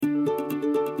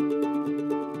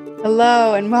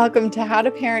Hello, and welcome to How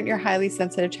to Parent Your Highly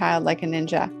Sensitive Child Like a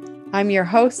Ninja. I'm your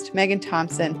host, Megan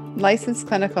Thompson, licensed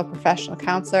clinical professional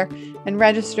counselor and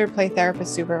registered play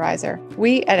therapist supervisor.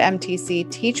 We at MTC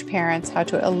teach parents how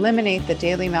to eliminate the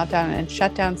daily meltdown and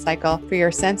shutdown cycle for your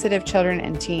sensitive children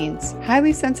and teens.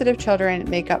 Highly sensitive children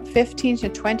make up 15 to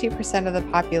 20% of the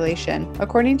population,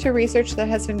 according to research that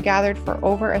has been gathered for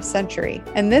over a century.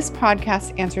 And this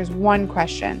podcast answers one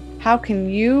question: how can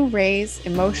you raise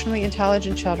emotionally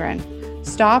intelligent children,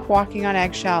 stop walking on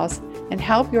eggshells, and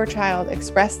help your child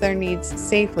express their needs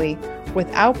safely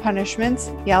without punishments,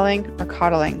 yelling, or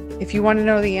coddling? If you want to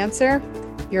know the answer,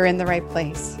 you're in the right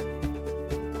place.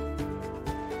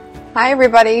 Hi,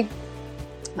 everybody.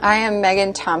 I am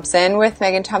Megan Thompson with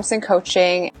Megan Thompson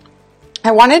Coaching.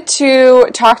 I wanted to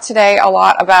talk today a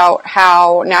lot about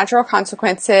how natural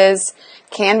consequences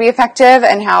can be effective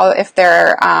and how if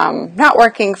they're not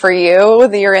working for you,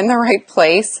 that you're in the right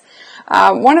place.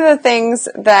 One of the things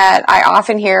that I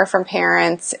often hear from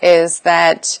parents is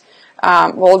that,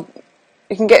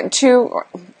 you can get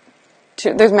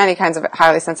there's many kinds of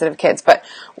highly sensitive kids, but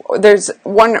there's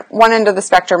one end of the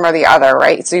spectrum or the other,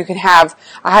 right? So you can have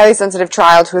a highly sensitive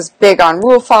child who's big on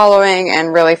rule following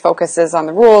and really focuses on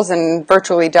the rules and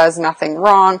virtually does nothing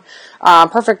wrong.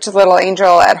 Perfect little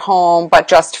angel at home, but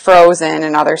just frozen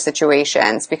in other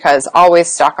situations because always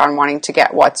stuck on wanting to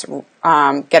get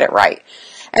it right.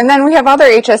 And then we have other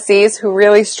HSCs who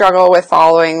really struggle with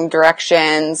following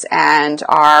directions and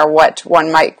are what one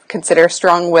might consider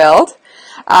strong-willed.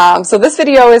 So this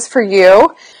video is for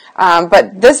you,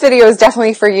 but this video is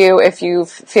definitely for you if you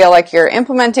feel like you're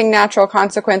implementing natural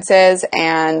consequences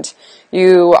and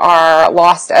you are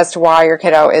lost as to why your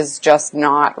kiddo is just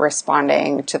not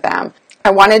responding to them. I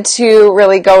wanted to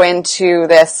really go into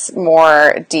this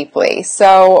more deeply.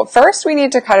 So first we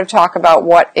need to kind of talk about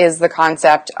what is the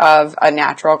concept of a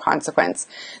natural consequence.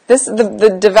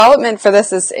 The development for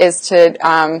this is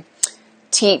to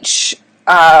teach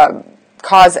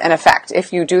cause and effect.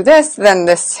 If you do this, then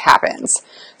this happens.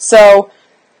 So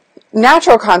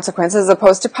natural consequence as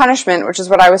opposed to punishment, which is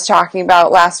what I was talking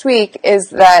about last week, is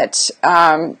that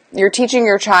you're teaching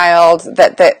your child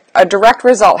that a direct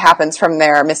result happens from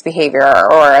their misbehavior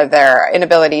or their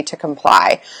inability to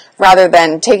comply, rather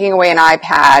than taking away an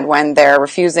iPad when they're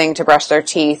refusing to brush their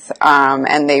teeth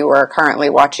and they were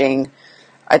currently watching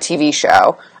a TV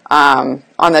show on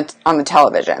the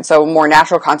television. So a more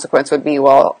natural consequence would be, you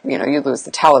lose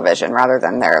the television rather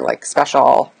than their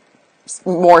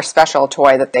more special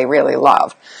toy that they really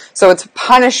love. So it's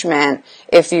punishment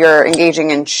if you're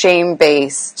engaging in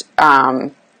shame-based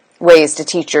ways to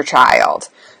teach your child.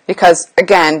 Because,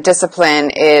 again, discipline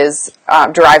is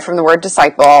derived from the word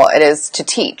disciple. It is to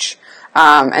teach.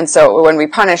 And so when we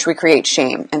punish, we create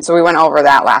shame. And so we went over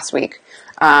that last week.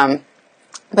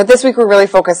 But this week we're really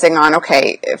focusing on,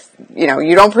 okay, if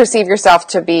you don't perceive yourself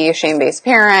to be a shame-based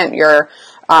parent, you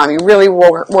really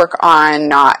work on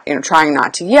trying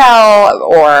not to yell,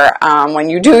 or when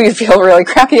you do, you feel really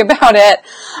crappy about it.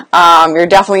 You're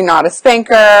definitely not a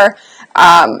spanker,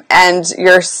 and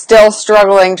you're still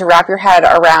struggling to wrap your head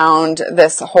around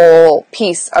this whole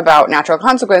piece about natural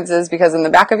consequences because in the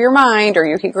back of your mind, or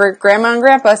you hear grandma and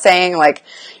grandpa saying,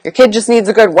 your kid just needs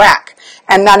a good whack.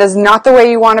 And that is not the way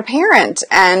you want to parent.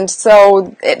 And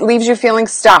so it leaves you feeling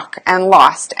stuck and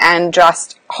lost and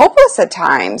just hopeless at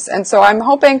times. And so I'm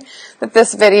hoping that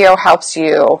this video helps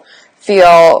you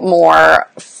feel more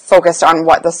focused on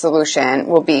what the solution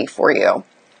will be for you.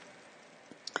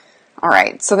 All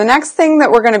right, so the next thing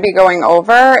that we're going to be going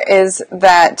over is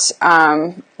that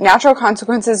natural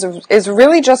consequences is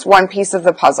really just one piece of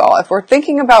the puzzle. If we're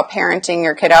thinking about parenting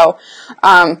your kiddo,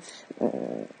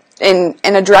 in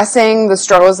addressing the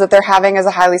struggles that they're having as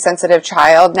a highly sensitive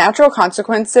child, natural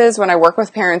consequences, when I work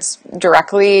with parents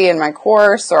directly in my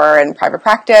course or in private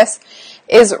practice,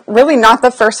 is really not the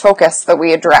first focus that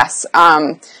we address,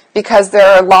 because there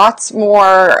are lots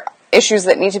more issues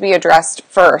that need to be addressed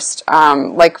first,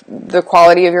 like the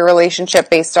quality of your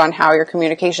relationship based on how your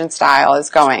communication style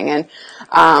is going, and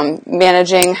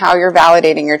managing how you're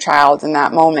validating your child in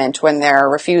that moment when they're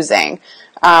refusing,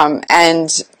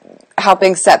 and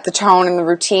helping set the tone and the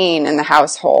routine in the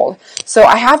household. So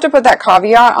I have to put that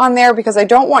caveat on there because I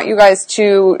don't want you guys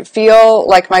to feel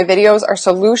like my videos are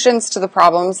solutions to the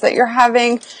problems that you're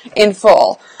having in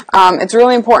full. It's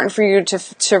really important for you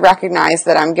to recognize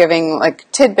that I'm giving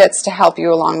tidbits to help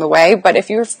you along the way, but if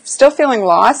you're still feeling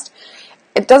lost,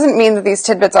 it doesn't mean that these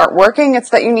tidbits aren't working, it's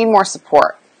that you need more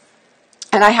support.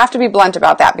 And I have to be blunt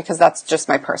about that because that's just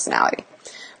my personality.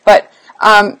 But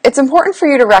it's important for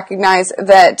you to recognize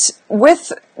that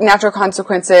with natural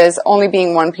consequences only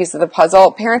being one piece of the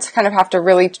puzzle, parents kind of have to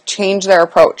really change their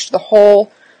approach, the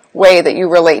whole way that you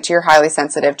relate to your highly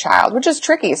sensitive child, which is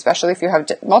tricky, especially if you have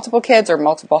multiple kids or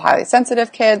multiple highly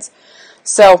sensitive kids.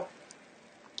 So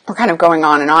we're kind of going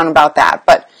on and on about that.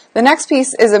 But the next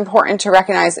piece is important to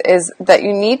recognize is that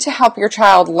you need to help your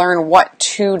child learn what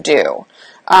to do.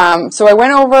 So I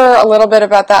went over a little bit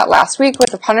about that last week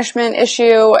with the punishment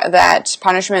issue, that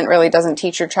punishment really doesn't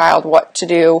teach your child what to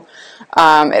do.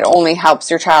 It only helps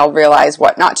your child realize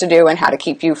what not to do and how to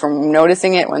keep you from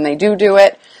noticing it when they do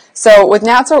it. So with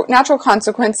natural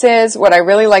consequences, what I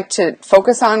really like to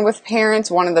focus on with parents,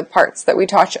 one of the parts that we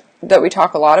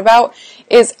talk a lot about,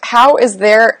 is how is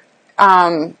their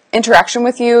interaction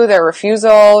with you, their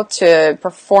refusal to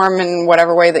perform in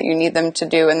whatever way that you need them to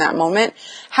do in that moment,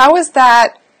 how is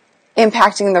that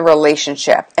impacting the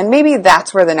relationship? And maybe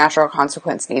that's where the natural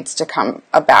consequence needs to come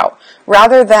about,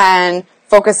 rather than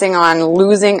focusing on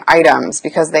losing items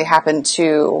because they happen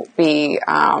to be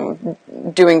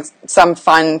doing some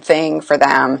fun thing for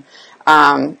them.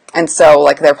 And so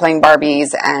like they're playing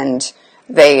Barbies and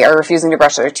they are refusing to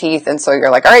brush their teeth. And so you're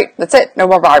like, all right, that's it. No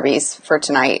more Barbies for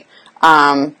tonight.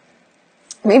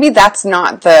 Maybe that's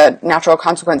not the natural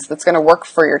consequence that's going to work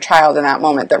for your child in that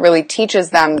moment, that really teaches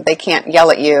them that they can't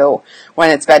yell at you when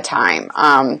it's bedtime,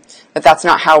 that that's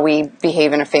not how we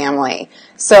behave in a family.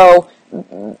 So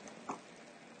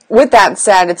with that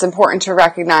said, it's important to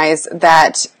recognize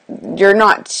that you're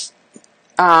not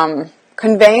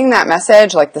conveying that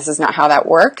message like this is not how that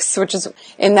works, which is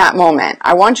in that moment.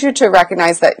 I want you to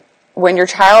recognize that when your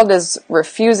child is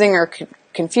refusing or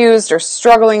confused or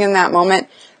struggling in that moment,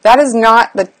 that is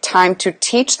not the time to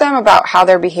teach them about how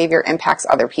their behavior impacts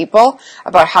other people,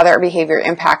 about how their behavior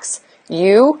impacts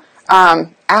you.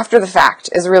 After the fact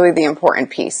is really the important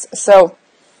piece. So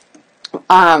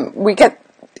we get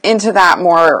into that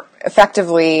more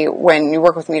effectively when you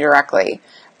work with me directly.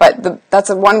 But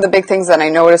that's one of the big things that I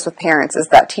notice with parents is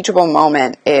that teachable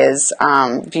moment is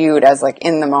viewed as like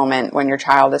in the moment when your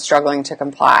child is struggling to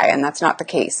comply, and that's not the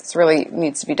case. It really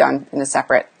needs to be done in a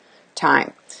separate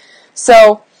time.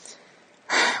 So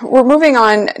we're moving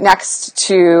on next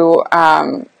to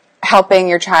helping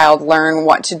your child learn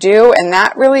what to do, and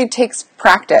that really takes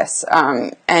practice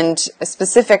and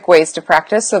specific ways to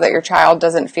practice so that your child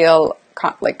doesn't feel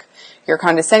like you're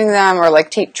condescending them or like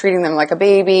treating them like a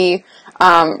baby.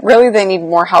 Really, they need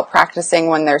more help practicing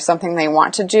when there's something they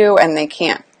want to do and they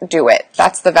can't do it.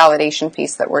 That's the validation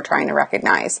piece that we're trying to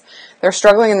recognize. They're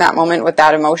struggling in that moment with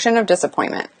that emotion of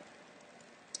disappointment.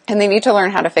 And they need to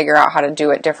learn how to figure out how to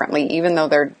do it differently. Even though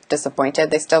they're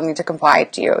disappointed, they still need to comply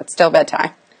to you. It's still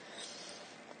bedtime.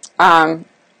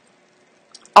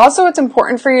 Also, it's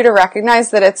important for you to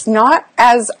recognize that it's not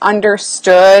as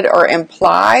understood or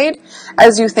implied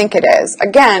as you think it is.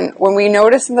 Again, when we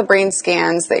notice in the brain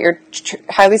scans that your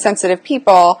highly sensitive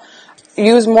people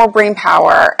use more brain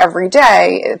power every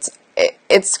day,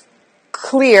 it's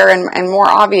clear and more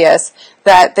obvious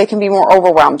that they can be more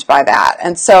overwhelmed by that.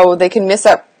 And so they can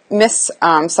miss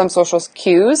some social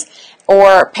cues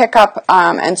or pick up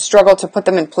and struggle to put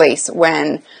them in place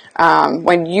when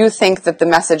you think that the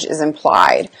message is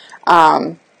implied.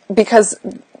 Because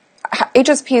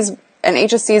HSPs and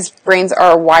HSC's brains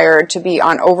are wired to be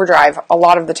on overdrive a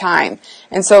lot of the time.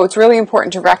 And so it's really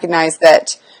important to recognize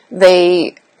that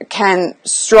they can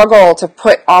struggle to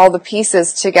put all the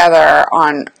pieces together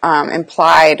on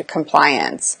implied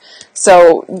compliance.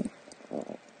 So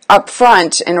up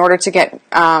front, in order to get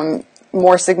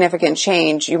more significant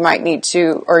change, you might need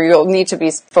to, or you'll need to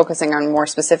be focusing on more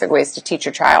specific ways to teach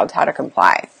your child how to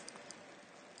comply.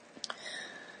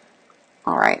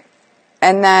 All right.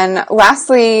 And then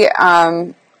lastly,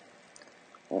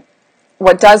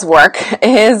 what does work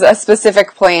is a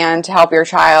specific plan to help your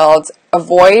child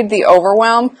avoid the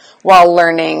overwhelm while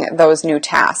learning those new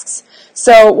tasks.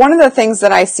 So one of the things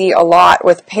that I see a lot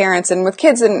with parents and with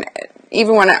kids, and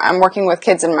even when I'm working with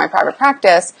kids in my private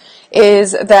practice,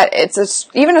 is that it's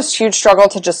even a huge struggle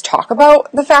to just talk about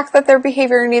the fact that their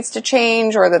behavior needs to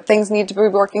change or that things need to be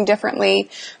working differently,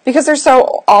 because they're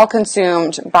so all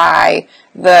consumed by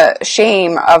the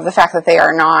shame of the fact that they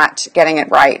are not getting it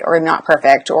right or not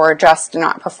perfect or just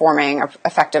not performing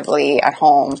effectively at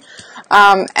home.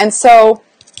 And so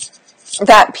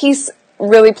that piece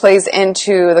really plays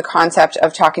into the concept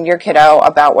of talking to your kiddo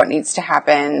about what needs to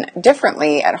happen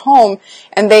differently at home,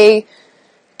 and they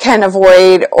can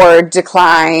avoid or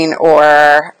decline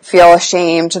or feel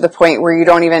ashamed to the point where you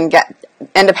don't even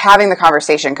end up having the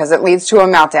conversation because it leads to a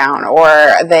meltdown,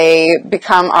 or they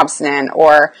become obstinate,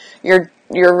 or you're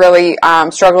really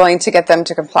struggling to get them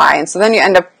to comply. And so then you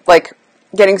end up like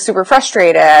getting super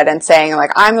frustrated and saying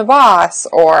like, I'm the boss,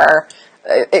 or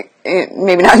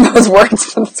maybe not in those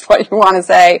words, but that's what you want to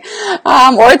say,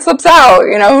 or it slips out,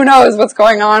 who knows what's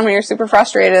going on when you're super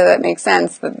frustrated. That makes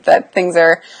sense that things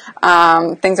are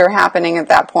happening at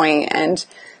that point. And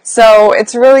so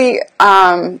it's really,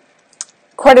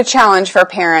 quite a challenge for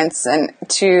parents and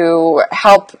to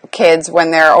help kids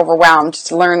when they're overwhelmed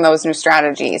to learn those new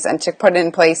strategies and to put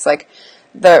in place like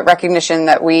the recognition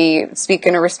that we speak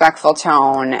in a respectful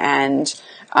tone and,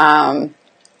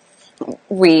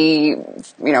 we,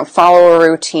 follow a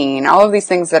routine, all of these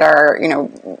things that are,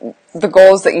 the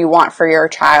goals that you want for your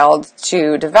child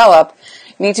to develop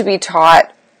need to be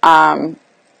taught,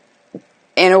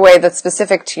 in a way that's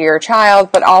specific to your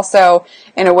child, but also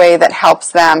in a way that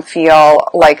helps them feel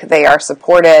like they are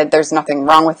supported, there's nothing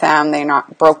wrong with them, they're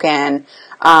not broken,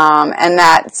 and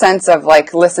that sense of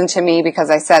like, listen to me because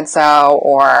I said so,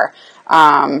 or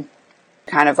kind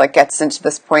of like gets into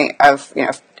this point of,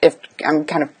 if I'm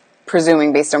kind of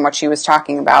presuming based on what she was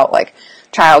talking about, like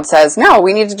child says, no,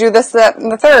 we need to do this, that, and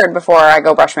the third before I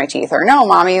go brush my teeth, or no,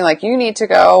 mommy, like you need to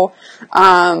go,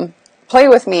 play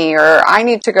with me, or I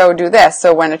need to go do this.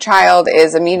 So when a child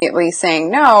is immediately saying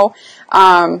no,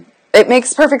 it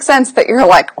makes perfect sense that you're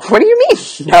like, what do you mean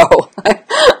no?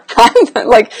 I'm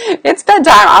like, it's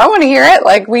bedtime, I don't want to hear it,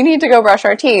 like we need to go brush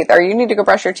our teeth, or you need to go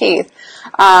brush your teeth.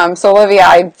 So Olivia,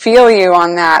 I feel you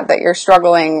on that you're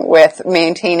struggling with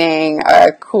maintaining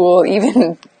a cool,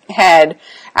 even head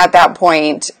at that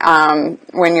point,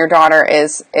 when your daughter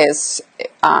is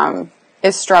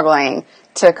struggling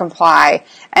to comply,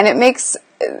 and it makes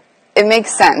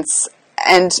sense.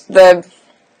 And the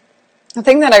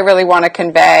thing that I really want to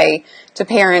convey to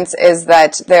parents is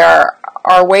that there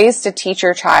are ways to teach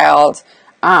your child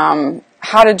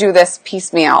how to do this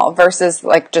piecemeal versus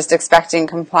like just expecting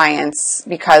compliance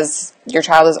because your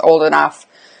child is old enough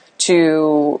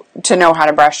to know how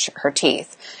to brush her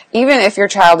teeth. Even if your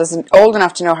child isn't old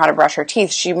enough to know how to brush her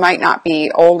teeth, she might not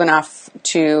be old enough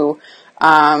to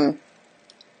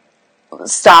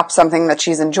stop something that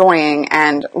she's enjoying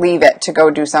and leave it to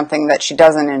go do something that she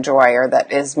doesn't enjoy or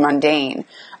that is mundane.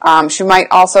 She might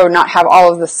also not have all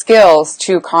of the skills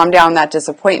to calm down that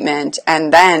disappointment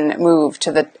and then move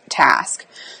to the task.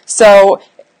 So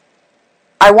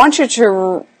I want you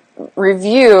to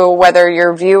review whether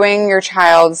you're viewing your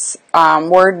child's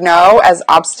word no as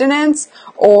obstinance,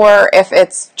 or if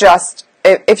it's just,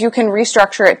 if you can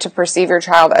restructure it to perceive your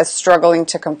child as struggling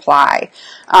to comply.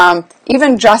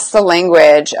 Even just the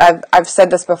language, I've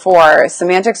said this before,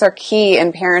 semantics are key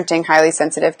in parenting highly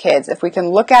sensitive kids. If we can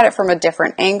look at it from a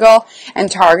different angle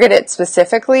and target it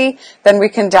specifically, then we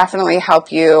can definitely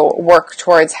help you work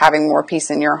towards having more peace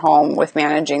in your home with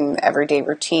managing everyday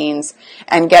routines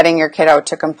and getting your kiddo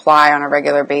to comply on a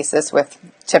regular basis with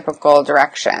typical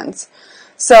directions.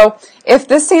 So if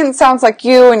this sounds like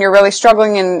you and you're really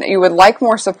struggling and you would like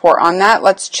more support on that,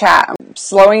 let's chat.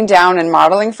 Slowing down and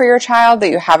modeling for your child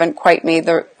that you haven't quite made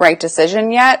the right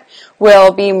decision yet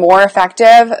will be more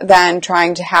effective than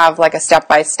trying to have like a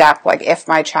step-by-step, like if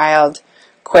my child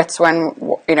quits when,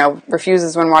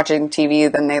 refuses when watching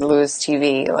TV, then they lose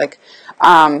TV. Like,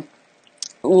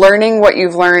 learning what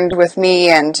you've learned with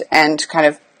me and kind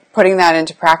of putting that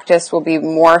into practice will be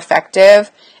more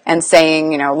effective, and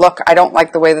saying, look, I don't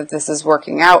like the way that this is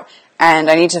working out, and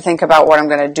I need to think about what I'm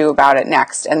going to do about it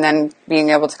next, and then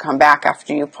being able to come back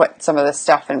after you put some of this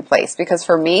stuff in place. Because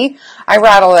for me, I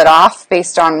rattle it off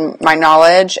based on my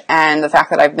knowledge and the fact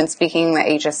that I've been speaking the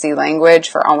HSC language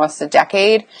for almost a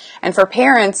decade. And for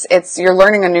parents, you're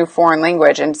learning a new foreign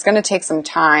language, and it's going to take some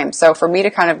time. So for me to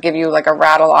kind of give you like a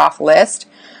rattle off list,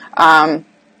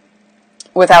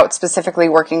 without specifically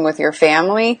working with your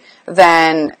family,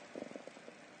 then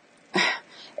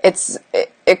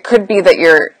it could be that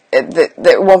that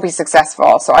it won't be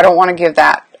successful. So I don't want to give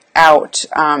that out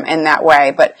in that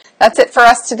way. But that's it for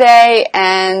us today,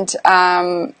 and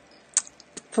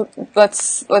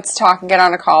let's talk and get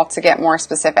on a call to get more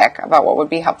specific about what would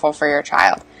be helpful for your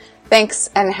child. Thanks,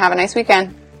 and have a nice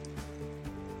weekend.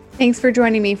 Thanks for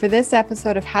joining me for this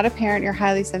episode of How to Parent Your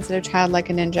Highly Sensitive Child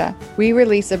Like a Ninja. We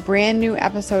release a brand new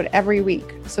episode every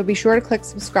week, so be sure to click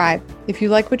subscribe. If you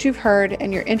like what you've heard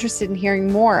and you're interested in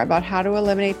hearing more about how to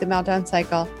eliminate the meltdown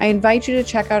cycle, I invite you to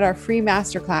check out our free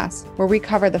masterclass, where we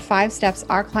cover the 5 steps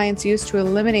our clients use to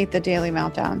eliminate the daily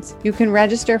meltdowns. You can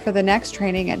register for the next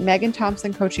training at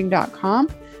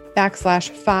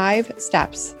meganthompsoncoaching.com/5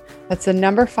 steps. That's the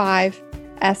number 5,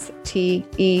 STEPS.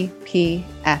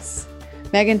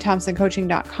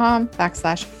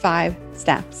 meganthompsoncoaching.com/5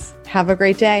 steps. Have a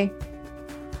great day.